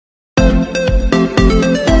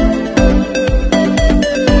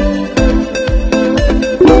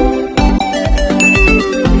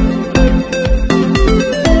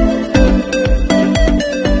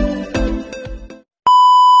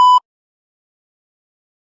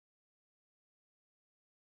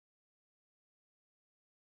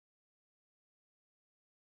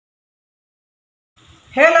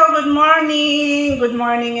Hello, good morning. Good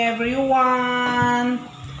morning, everyone.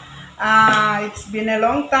 It's been a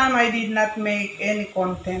long time I did not make any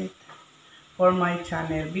content for my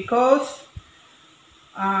channel because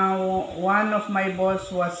one of my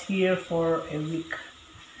boss was here for a week.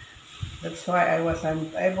 That's why I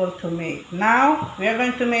wasn't able to make. Now, we are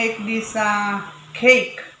going to make this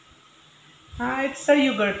cake. It's a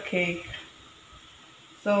yogurt cake.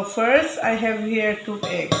 So first, I have here 2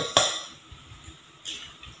 eggs.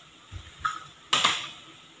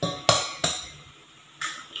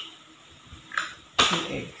 2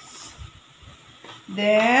 eggs.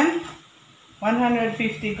 Then,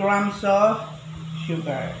 150 grams of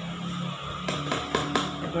sugar.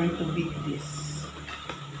 We're going to beat this.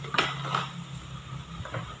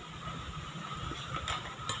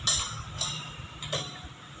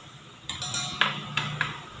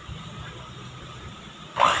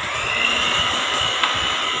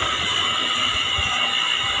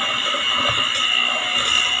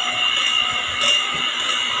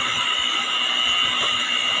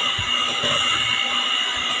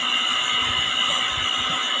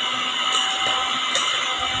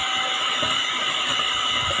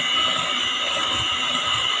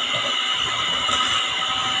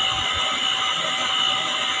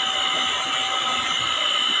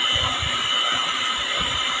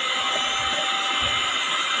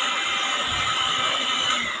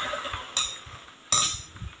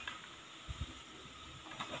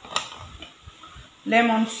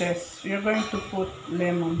 Lemon zest. We're going to put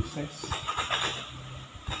lemon zest.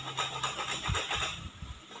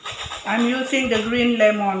 I'm using the green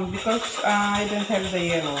lemon because I don't have the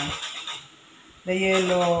yellow. The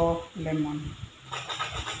yellow lemon.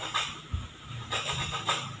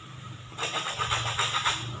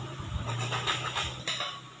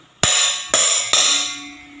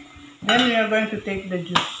 Then we are going to take the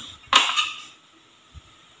juice.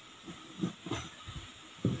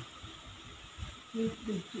 Take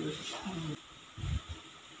the juice.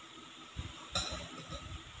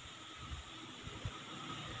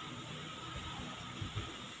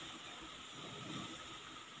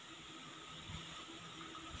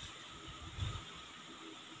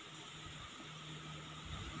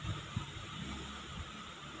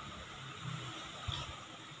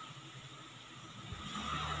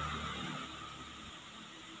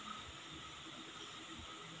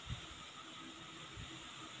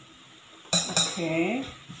 Okay.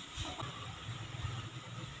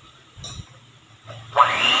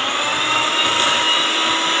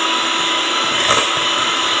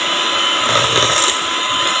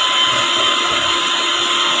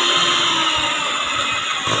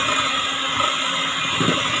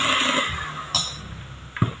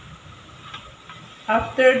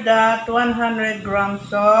 After that, 100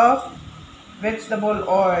 grams of vegetable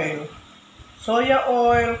oil. Soya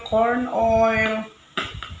oil, corn oil,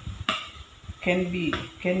 can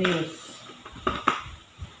use.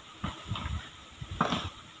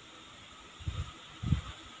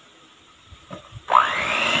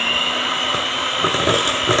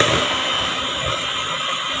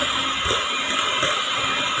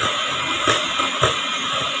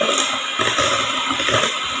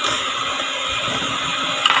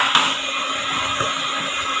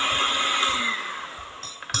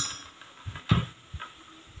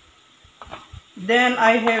 Then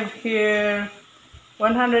I have here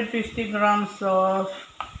 150 grams of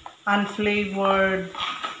unflavored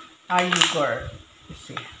yogurt. You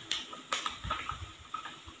see.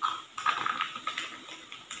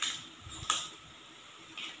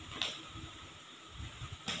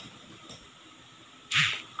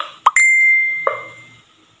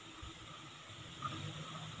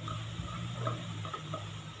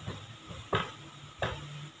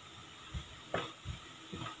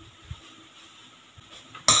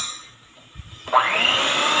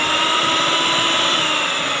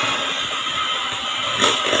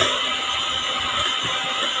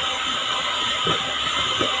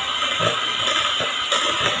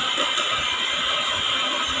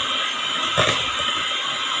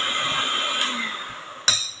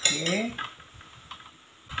 Okay.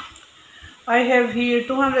 I have here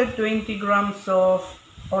 220 grams of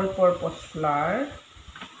all-purpose flour,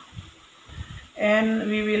 and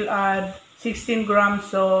we will add 16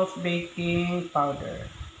 grams of baking powder.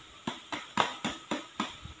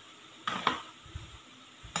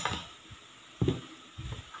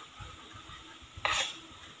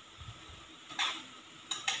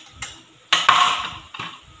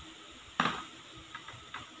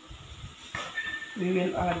 We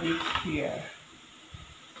will add it here.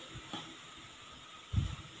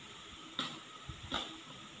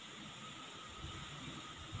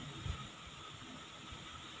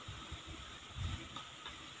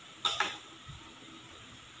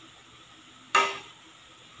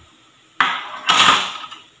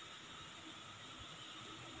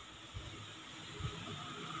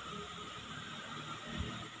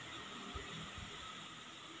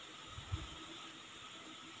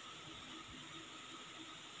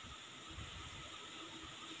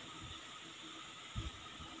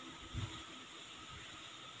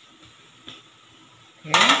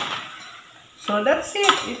 So that's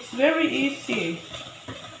it. It's very easy.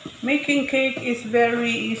 Making cake is very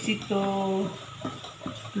easy to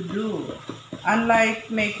do.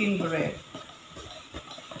 Unlike making bread.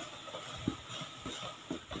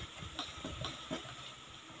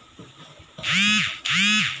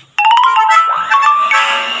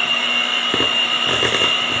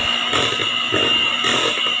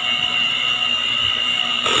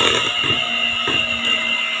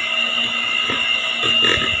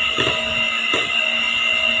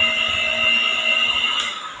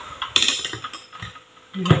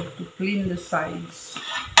 You have to clean the sides.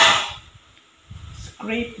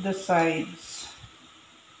 Scrape the sides.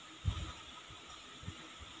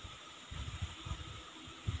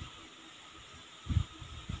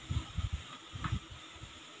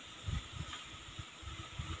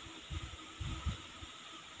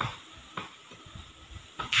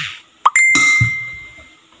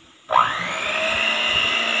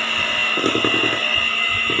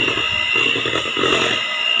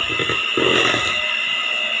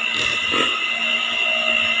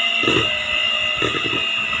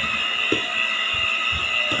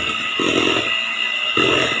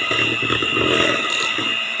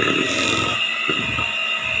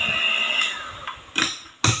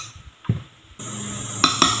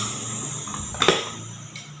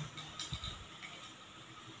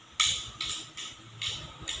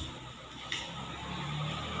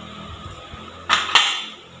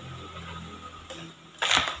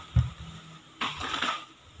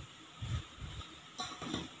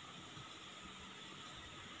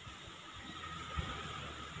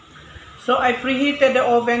 So I preheated the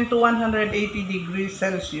oven to 180 degrees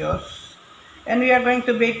Celsius. And we are going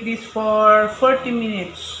to bake this for 40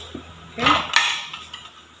 minutes. Okay?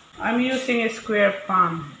 I'm using a square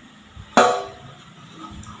pan.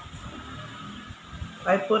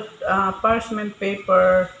 I put parchment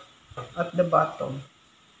paper at the bottom.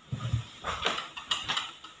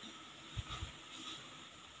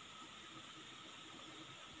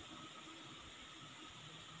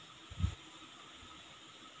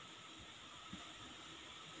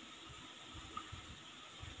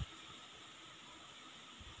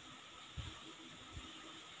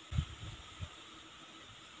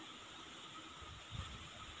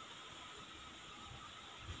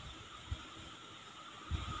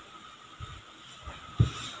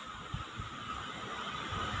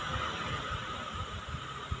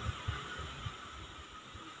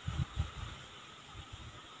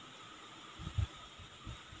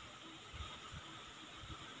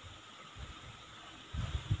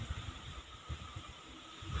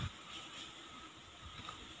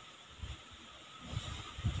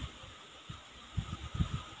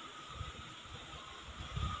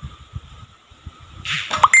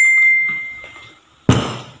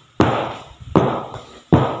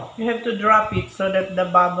 You have to drop it so that the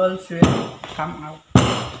bubbles will come out.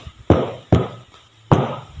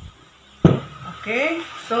 Okay?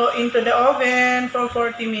 So, into the oven for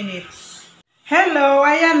 40 minutes. Hello!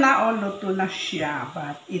 Ayan na, oh, luto na siya.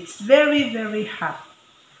 But it's very, very hot.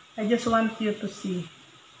 I just want you to see.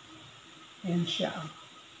 Ayan siya.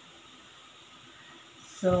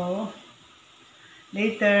 So,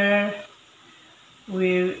 later,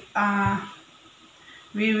 we,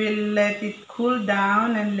 we will let it cool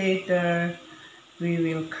down and later, we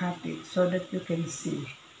will cut it so that you can see.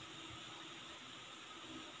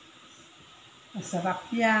 Masarap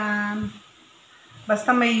yan.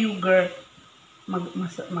 Basta may yogurt,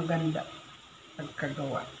 maganda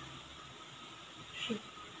pagkagawa.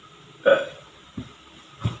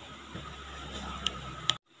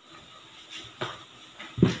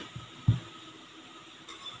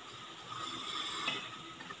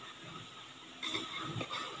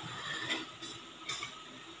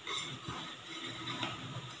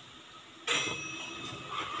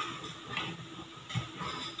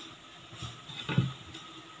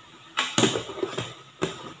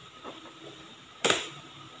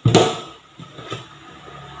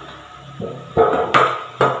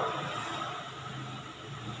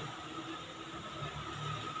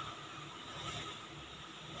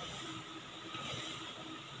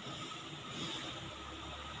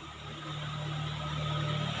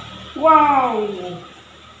 Wow!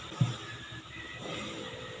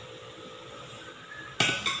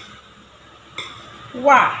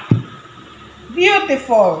 Wow!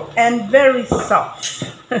 Beautiful and very soft.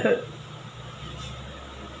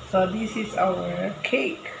 So this is our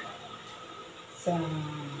cake. So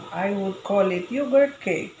I would call it yogurt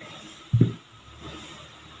cake.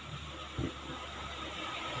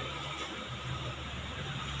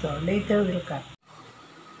 So later we'll cut.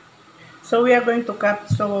 So we are going to cut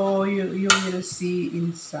so you will see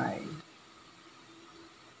inside.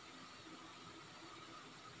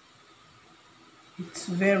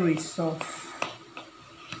 very soft.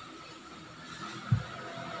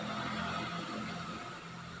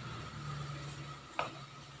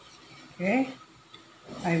 Okay,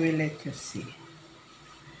 I will let you see.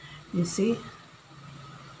 You see,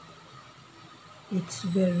 it's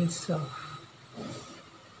very soft.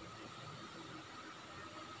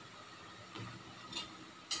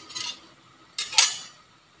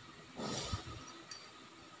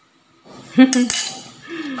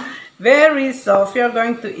 Very soft. You're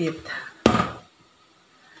going to eat.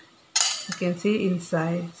 You can see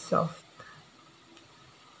inside soft.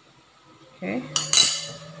 Okay.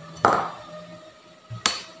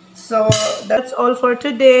 So that's all for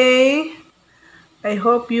today. I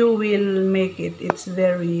hope you will make it. It's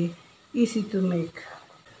very easy to make.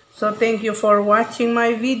 So thank you for watching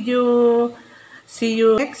my video. See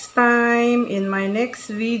you next time in my next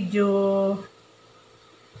video.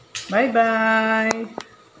 Bye bye.